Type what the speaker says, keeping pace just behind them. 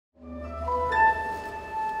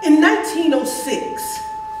In 1906,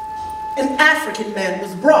 an African man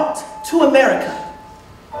was brought to America,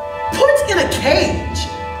 put in a cage,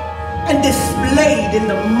 and displayed in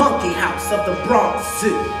the monkey house of the Bronx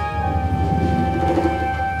Zoo.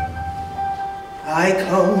 I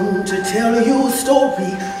come to tell you a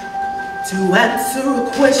story, to answer a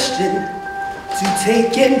question, to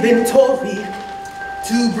take inventory,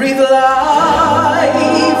 to breathe life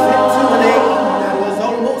into a name that was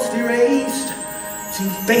almost erased, to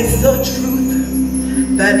face the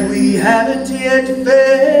truth that we haven't yet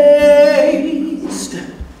faced.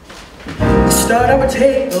 We start our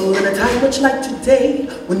tale in a time much like today,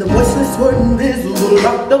 when the voiceless were invisible,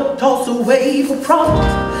 locked up, tossed away for profit,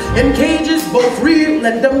 in cages both real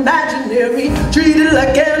and imaginary, treated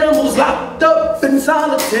like animals locked up and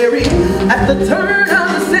solitary. At the turn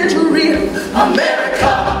of the century,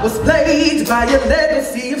 America was plagued by a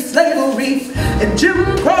legacy of slavery, and Jim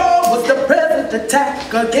Crow was the present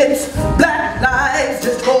attack against black lives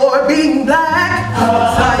just for being black.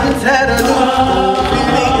 Science had a new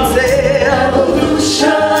feeling and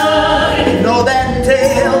evolution. You know that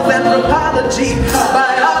entails anthropology,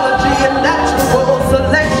 biology, and natural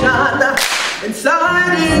selection.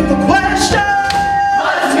 Inciting the question,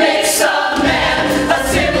 what makes a man a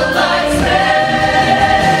civilized man?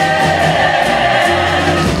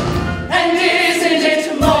 And isn't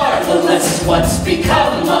it marvelous what's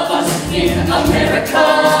become of us in America?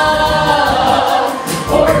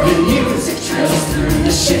 Organ music trills through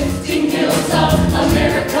the shifting hills of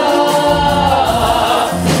America.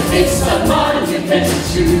 It's a monument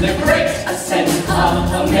to the great ascent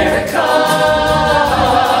of America.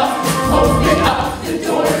 Open up the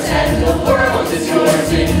doors and the world is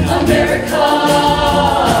yours in America.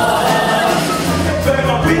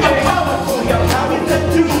 We are powerful, we are how we can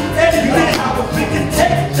do anything. We can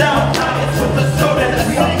take down giants with the sword and the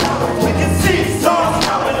sea. We can see stars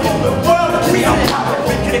coming from the world. We are powerful,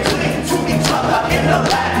 we can cling to each other in the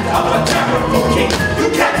land of a terrible king.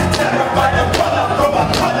 You can't terrify the brother from a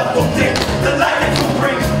colorful thing. The light it will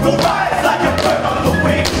bring will rise like a bird on the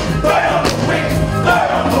wing. Bird on the wing, bird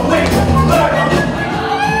on the wing, bird on the wing.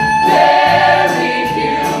 Very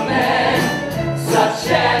human, such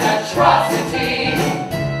an atrocity.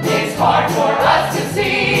 It's hard for us to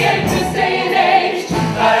see in this day and age.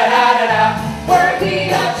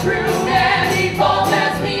 Worthy of true